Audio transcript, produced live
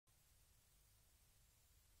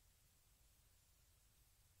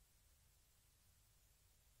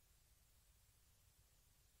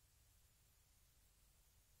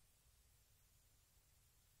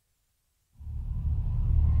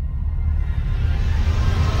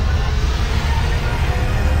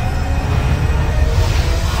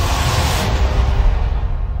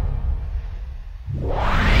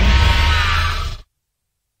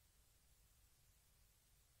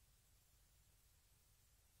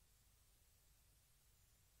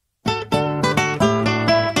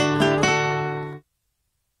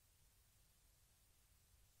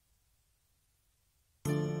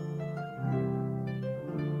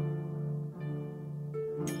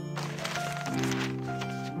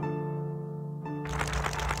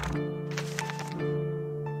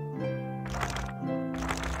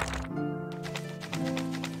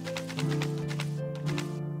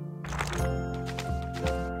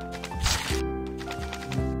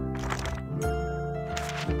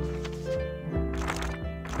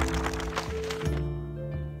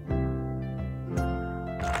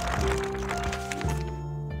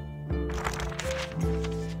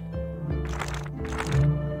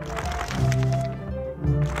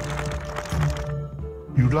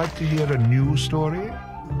You'd like to hear a new story?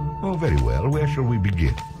 Oh, very well. Where shall we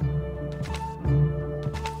begin?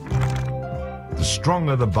 The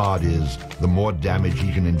stronger the bard is, the more damage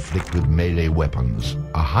he can inflict with melee weapons.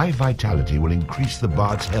 A high vitality will increase the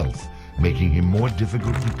bard's health, making him more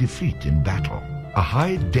difficult to defeat in battle. A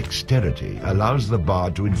high dexterity allows the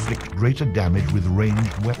bard to inflict greater damage with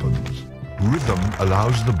ranged weapons. Rhythm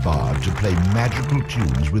allows the bard to play magical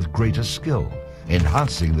tunes with greater skill,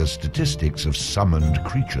 enhancing the statistics of summoned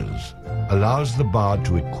creatures. Allows the bard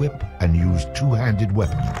to equip and use two-handed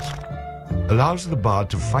weapons. Allows the bard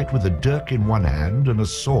to fight with a dirk in one hand and a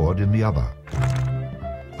sword in the other.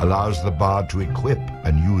 Allows the bard to equip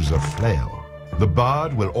and use a flail. The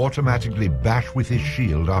bard will automatically bash with his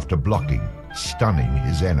shield after blocking, stunning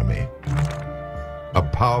his enemy. A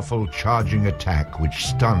powerful charging attack which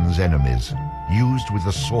stuns enemies, used with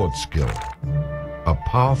a sword skill. A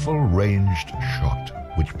powerful ranged shot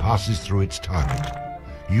which passes through its target,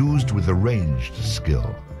 used with a ranged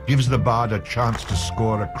skill. Gives the bard a chance to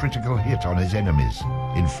score a critical hit on his enemies,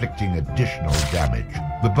 inflicting additional damage.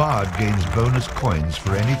 The bard gains bonus coins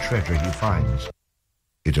for any treasure he finds.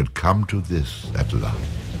 It had come to this at last.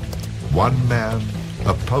 One man,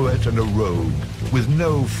 a poet and a rogue, with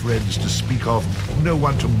no friends to speak of, no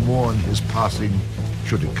one to mourn his passing,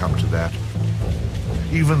 should it come to that.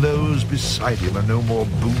 Even those beside him are no more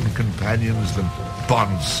boon companions than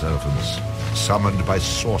bondservants, summoned by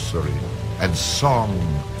sorcery and song,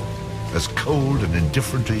 as cold and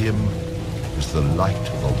indifferent to him as the light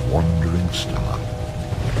of a wandering star.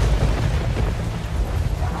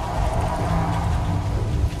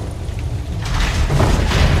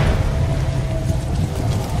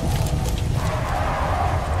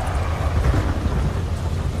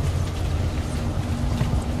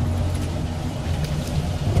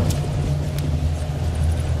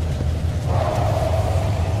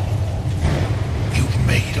 You've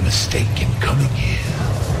made a mistake in coming here.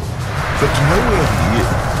 But to know where he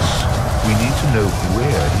is, we need to know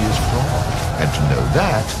where he is from. And to know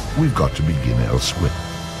that, we've got to begin elsewhere.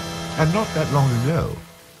 And not that long ago.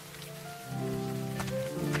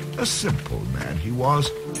 A simple man he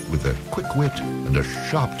was, with a quick wit and a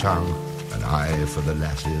sharp tongue, an eye for the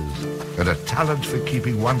lasses, and a talent for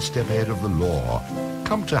keeping one step ahead of the law,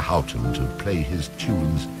 come to Houghton to play his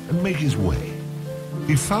tunes and make his way.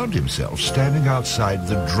 He found himself standing outside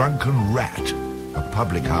the Drunken Rat, a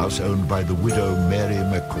public house owned by the widow Mary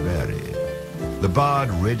McCrary. The bard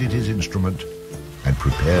readied his instrument and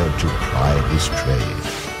prepared to ply his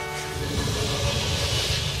trade.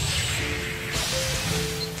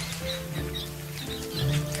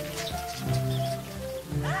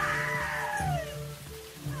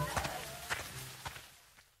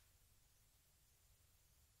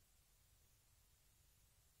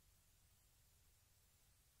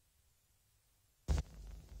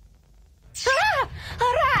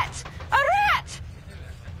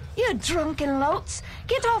 Drunken louts,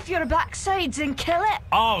 get off your backsides and kill it.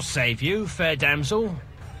 I'll save you, fair damsel.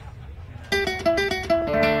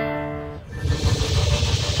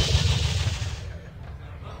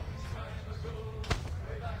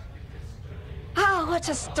 Ah, what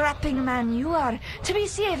a strapping man you are, to be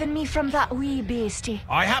saving me from that wee beastie.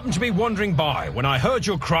 I happened to be wandering by when I heard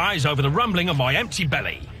your cries over the rumbling of my empty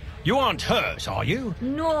belly. You aren't hurt, are you?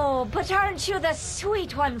 No, but aren't you the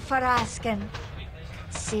sweet one for asking?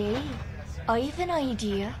 Say, I've an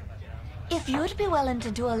idea. If you'd be willing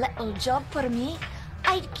to do a little job for me,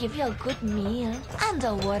 I'd give you a good meal and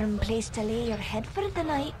a warm place to lay your head for the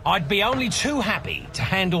night. I'd be only too happy to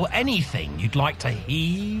handle anything you'd like to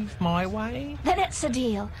heave my way. Then it's a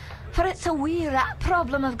deal, for it's a wee rat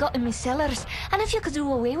problem I've got in my cellars, and if you could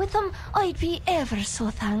do away with them, I'd be ever so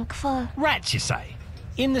thankful. Rats, you say?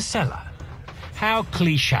 In the cellar? How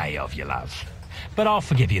cliché of you, love. But I'll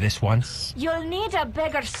forgive you this once. You'll need a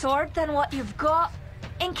bigger sword than what you've got,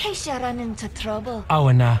 in case you run into trouble. Oh,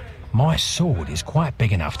 and my sword is quite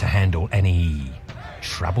big enough to handle any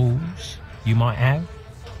troubles you might have.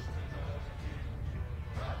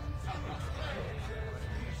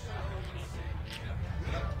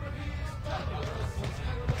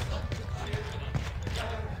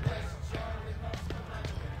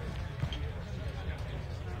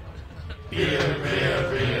 Beer, beer,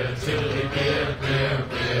 beer, silly beer, beer,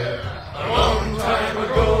 beer. A long time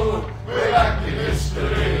ago, way back in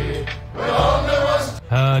history, when all there was...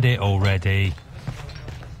 Heard it already.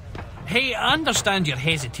 Hey, I understand your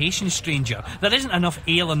hesitation, stranger. There isn't enough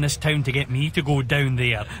ale in this town to get me to go down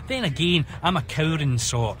there. Then again, I'm a cowering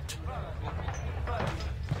sort.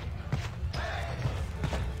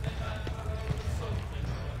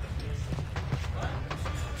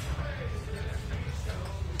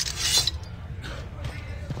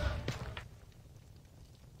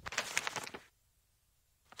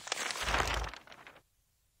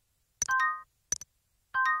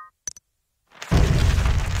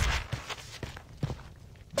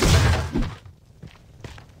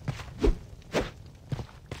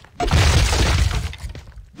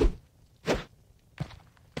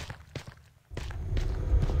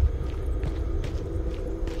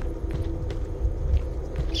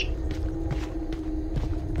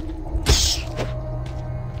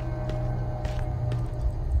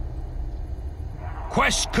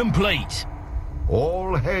 Quest complete.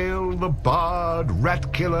 All hail the bard,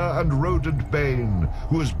 rat killer, and rodent bane,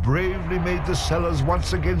 who has bravely made the cellars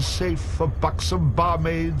once again safe for buxom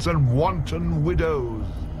barmaids and wanton widows.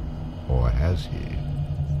 Or has he?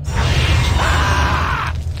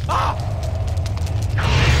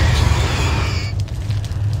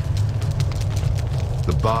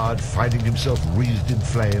 The bard, finding himself wreathed in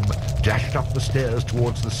flame, dashed up the stairs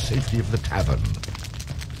towards the safety of the tavern.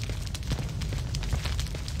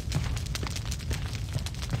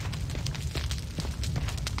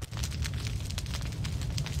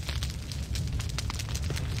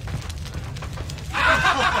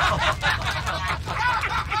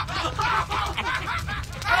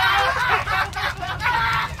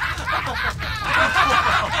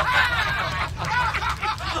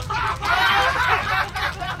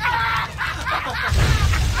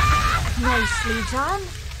 Nicely done.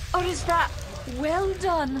 Or is that well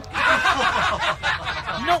done?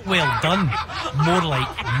 Not well done. More like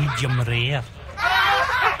medium rare.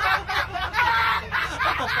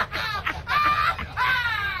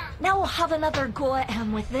 Now we'll have another go at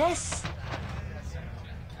him with this.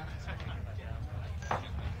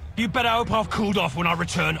 You better hope I've cooled off when I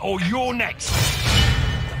return, or you're next.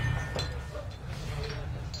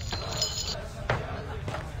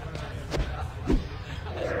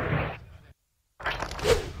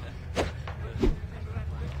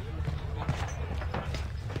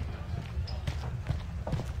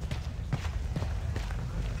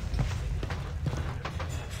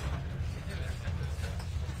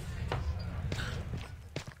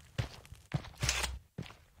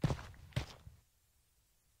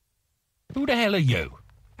 Who the hell are you?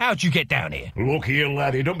 How'd you get down here? Look here,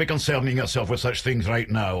 laddie, don't be concerning yourself with such things right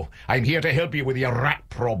now. I'm here to help you with your rat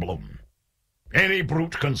problem. Any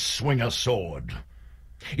brute can swing a sword.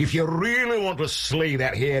 If you really want to slay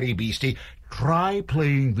that hairy beastie, try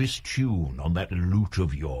playing this tune on that lute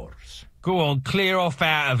of yours. Go on, clear off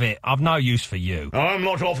out of it. I've no use for you. I'm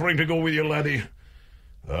not offering to go with you, laddie.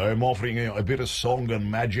 I'm offering you a bit of song and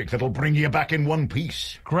magic that'll bring you back in one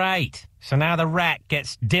piece. Great. So now the rat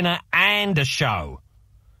gets dinner and a show.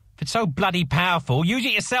 If it's so bloody powerful, use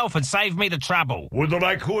it yourself and save me the trouble. Would that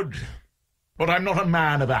I could. But I'm not a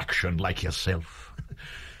man of action like yourself.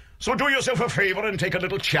 So do yourself a favour and take a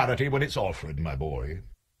little charity when it's offered, my boy.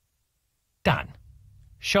 Done.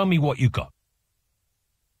 Show me what you got.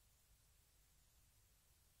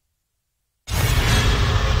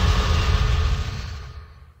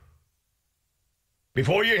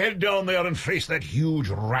 Before you head down there and face that huge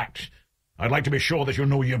rat, I'd like to be sure that you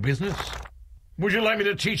know your business. Would you like me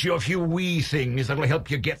to teach you a few wee things that'll help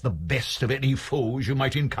you get the best of any foes you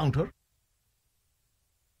might encounter?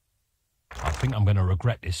 I think I'm going to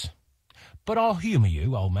regret this. But I'll humour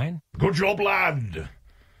you, old man. Good job, lad.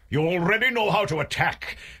 You already know how to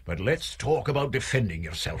attack, but let's talk about defending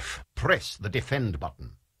yourself. Press the defend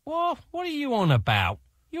button. What are you on about?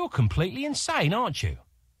 You're completely insane, aren't you?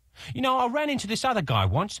 You know, I ran into this other guy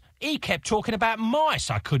once. He kept talking about mice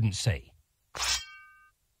I couldn't see.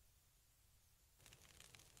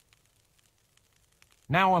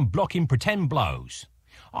 Now I'm blocking pretend blows.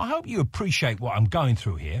 I hope you appreciate what I'm going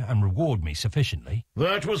through here and reward me sufficiently.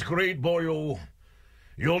 That was great, boyo.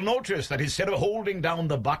 You'll notice that instead of holding down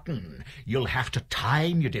the button, you'll have to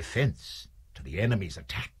time your defense to the enemy's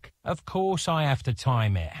attack. Of course I have to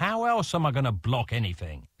time it. How else am I going to block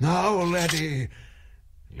anything? Now, laddie,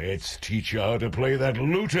 let's teach you how to play that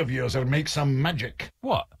lute of yours and make some magic.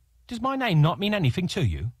 What? Does my name not mean anything to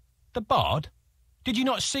you? The Bard? Did you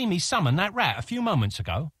not see me summon that rat a few moments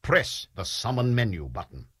ago? Press the summon menu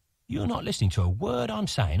button. You're not listening to a word I'm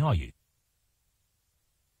saying, are you?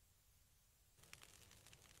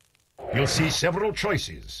 You'll see several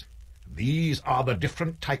choices. These are the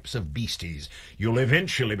different types of beasties you'll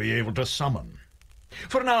eventually be able to summon.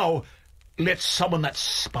 For now, let's summon that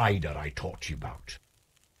spider I taught you about.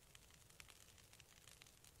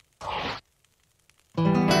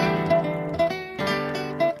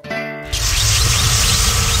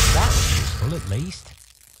 That was useful, at least.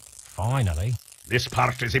 Finally. This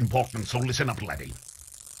part is important, so listen up, laddie.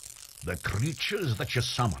 The creatures that you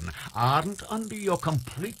summon aren't under your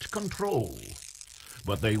complete control,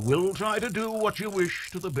 but they will try to do what you wish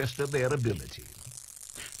to the best of their ability.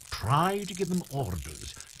 Try to give them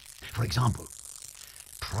orders. For example,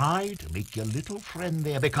 try to make your little friend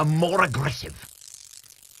there become more aggressive.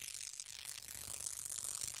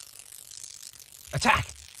 Attack!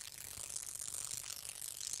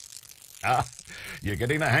 Ah, you're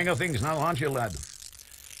getting the hang of things now, aren't you, lad?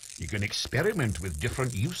 You can experiment with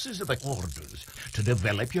different uses of the orders to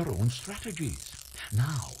develop your own strategies.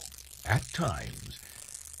 Now, at times,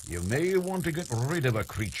 You may want to get rid of a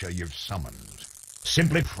creature you've summoned.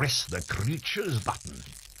 Simply press the creature's button.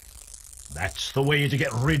 That's the way to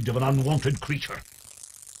get rid of an unwanted creature.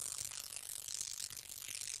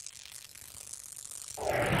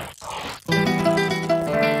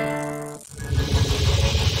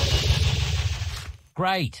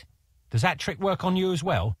 Great. Does that trick work on you as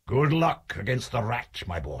well? Good luck against the rat,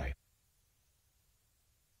 my boy.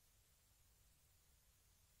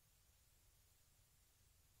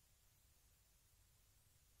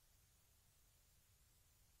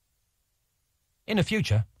 In the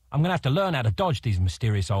future, I'm going to have to learn how to dodge these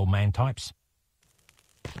mysterious old man types.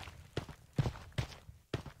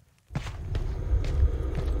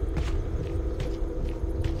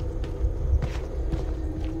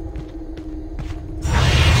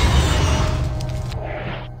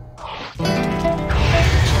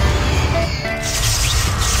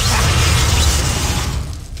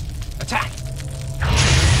 Attack!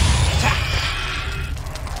 Attack!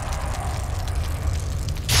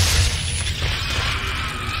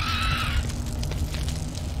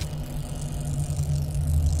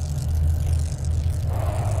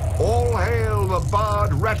 All hail the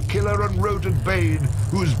bard, rat killer, and rodent bane,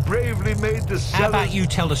 who's bravely made the How about you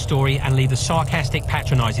tell the story and leave the sarcastic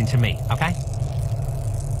patronising to me, okay?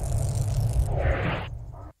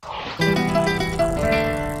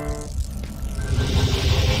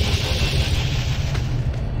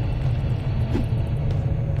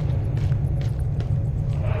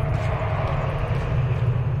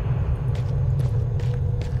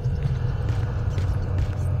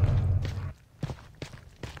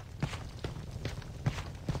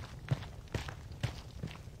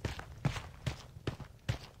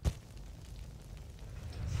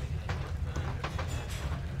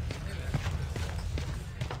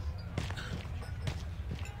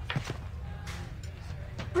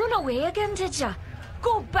 Run away again, did ya?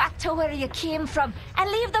 Go back to where you came from and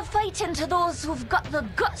leave the fighting to those who've got the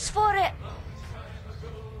guts for it.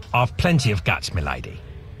 I've plenty of guts, milady,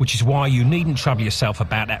 which is why you needn't trouble yourself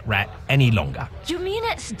about that rat any longer. You mean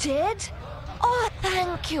it's dead? Oh,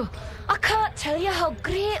 thank you. I can't tell you how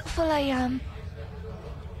grateful I am.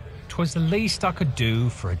 'Twas the least I could do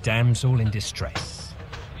for a damsel in distress.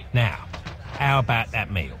 Now, how about that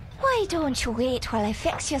meal? Why don't you wait while I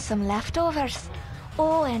fix you some leftovers?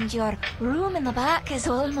 Oh, and your room in the back is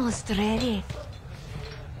almost ready.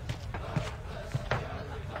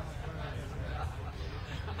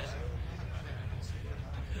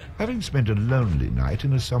 Having spent a lonely night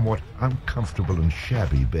in a somewhat uncomfortable and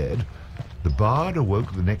shabby bed, the bard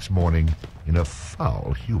awoke the next morning in a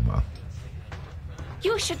foul humour.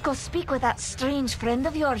 You should go speak with that strange friend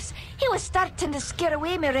of yours. He was starting to scare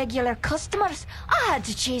away my regular customers. I had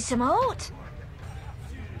to chase him out.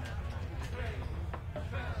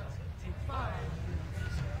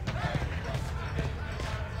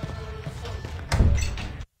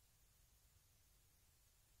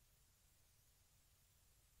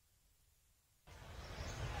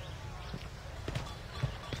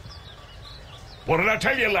 What did I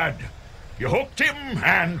tell you, lad? You hooked him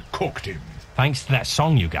and cooked him. Thanks to that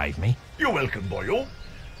song you gave me. You're welcome, boyo.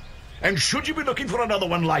 And should you be looking for another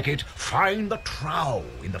one like it, find the trow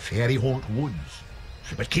in the fairy haunt woods.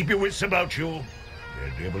 But keep your wits about you.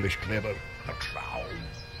 They're devilish clever, the trow.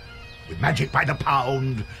 With magic by the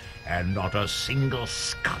pound, and not a single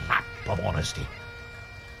scrap of honesty.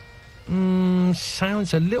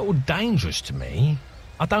 Sounds a little dangerous to me.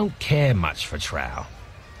 I don't care much for trow.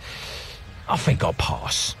 I think I'll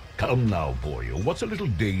pass. Come now, boyo. What's a little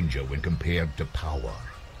danger when compared to power?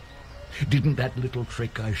 Didn't that little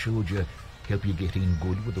trick I showed you help you get in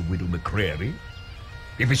good with the widow McCrary?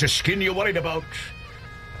 If it's a skin you're worried about,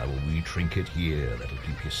 I have a wee trinket here that'll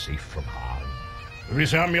keep you safe from harm.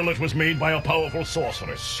 This amulet was made by a powerful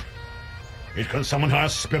sorceress. It can summon her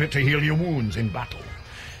spirit to heal your wounds in battle.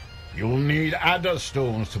 You'll need adder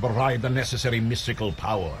stones to provide the necessary mystical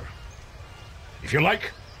power. If you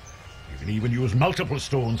like, you can even use multiple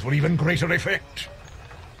stones for even greater effect.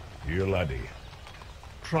 Here, laddie.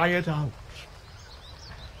 Try it out.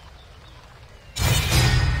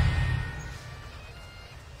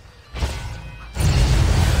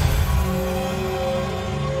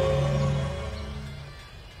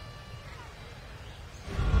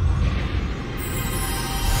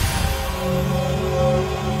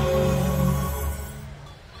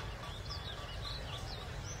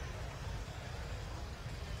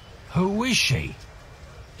 Who is she?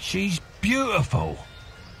 She's beautiful.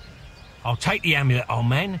 I'll take the amulet, old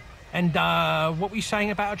man. And, what were you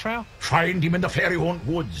saying about a trow? Find him in the fairy haunt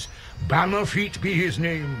woods. Bannerfeet be his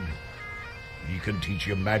name. He can teach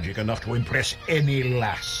you magic enough to impress any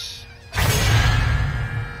lass.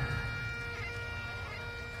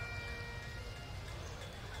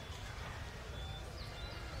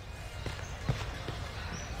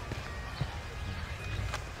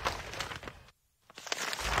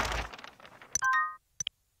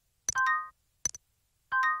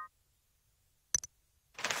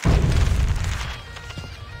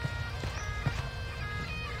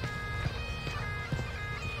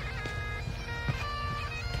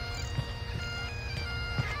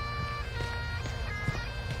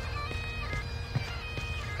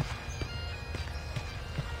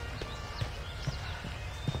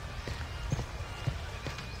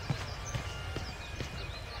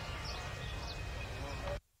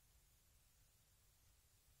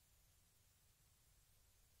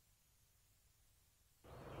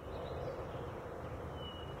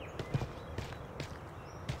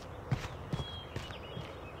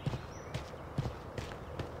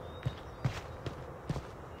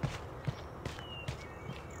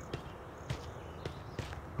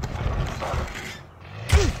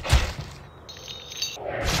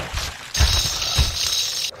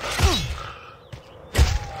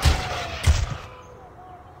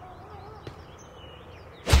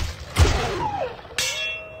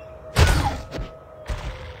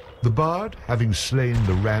 bard, having slain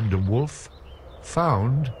the random wolf,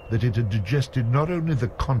 found that it had digested not only the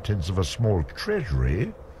contents of a small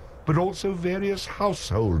treasury, but also various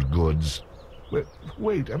household goods.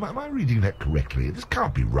 Wait, am I reading that correctly? This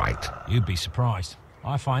can't be right. You'd be surprised.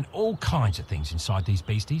 I find all kinds of things inside these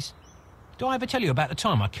beasties. Did I ever tell you about the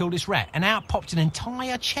time I killed this rat and out popped an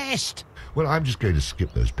entire chest? Well, I'm just going to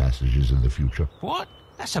skip those passages in the future. What?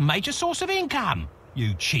 That's a major source of income,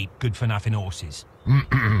 you cheap, good-for-nothing horses.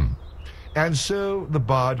 And so the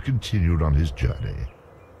bard continued on his journey.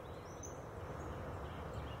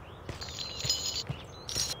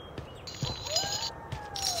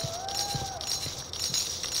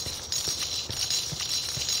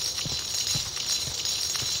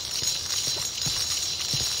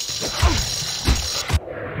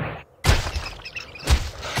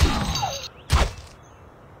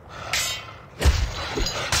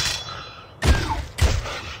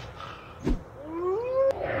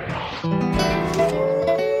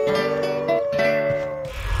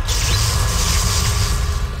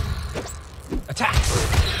 Attack!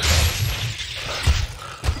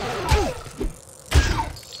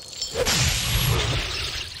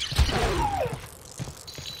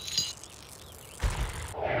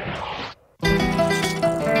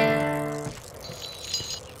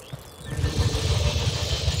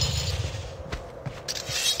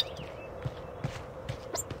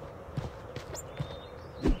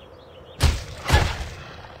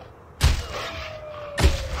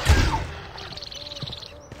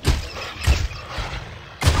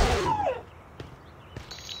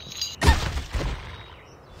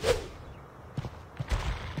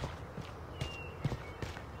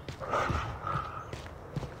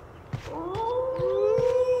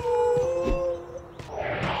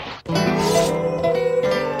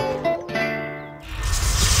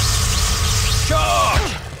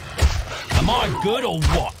 Good or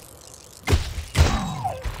what?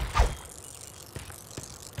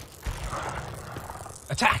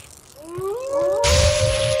 Attack!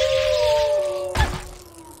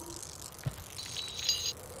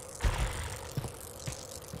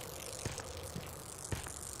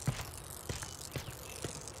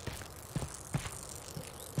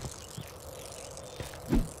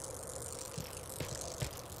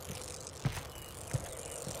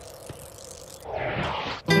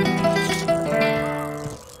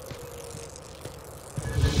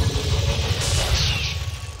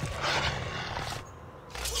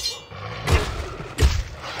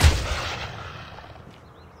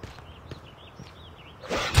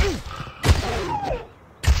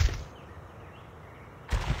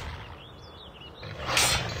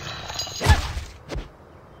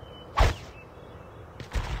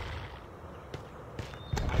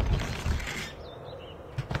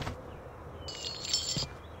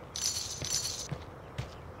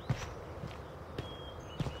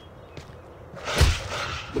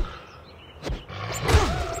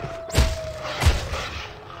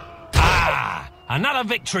 Another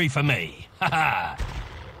victory for me. Ha ha.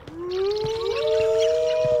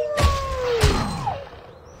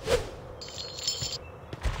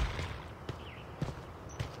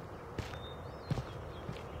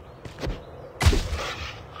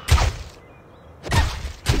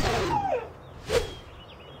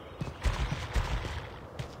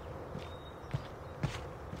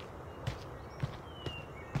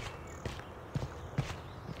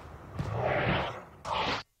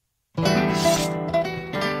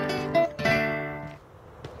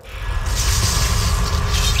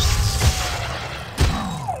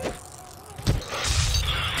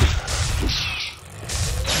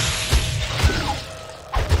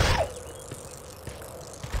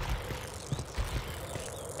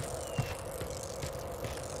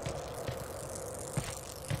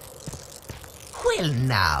 Well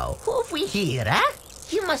now, who have we here, eh?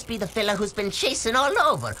 You must be the fella who's been chasing all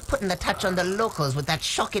over, putting the touch on the locals with that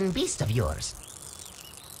shocking beast of yours.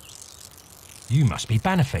 You must be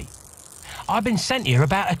Bannerfeet. I've been sent here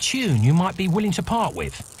about a tune you might be willing to part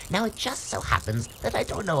with. Now, it just so happens that I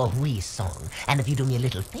don't know a wee song, and if you do me a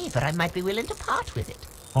little favour, I might be willing to part with it.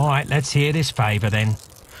 All right, let's hear this favour then.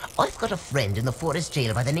 I've got a friend in the forest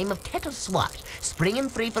jail by the name of Kettle Swat. Spring him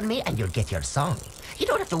free for me and you'll get your song. You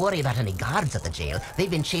don't have to worry about any guards at the jail. They've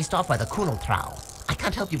been chased off by the Kunal Trow. I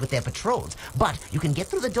can't help you with their patrols, but you can get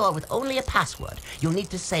through the door with only a password. You'll need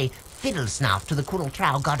to say fiddle snuff to the Kunal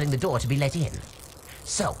Trow guarding the door to be let in.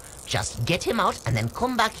 So, just get him out and then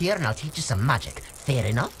come back here and I'll teach you some magic. Fair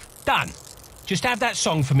enough? Done. Just have that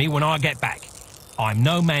song for me when I get back. I'm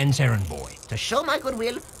no man's errand boy. To show my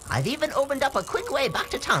goodwill, I've even opened up a quick way back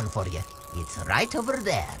to town for you. It's right over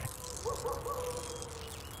there.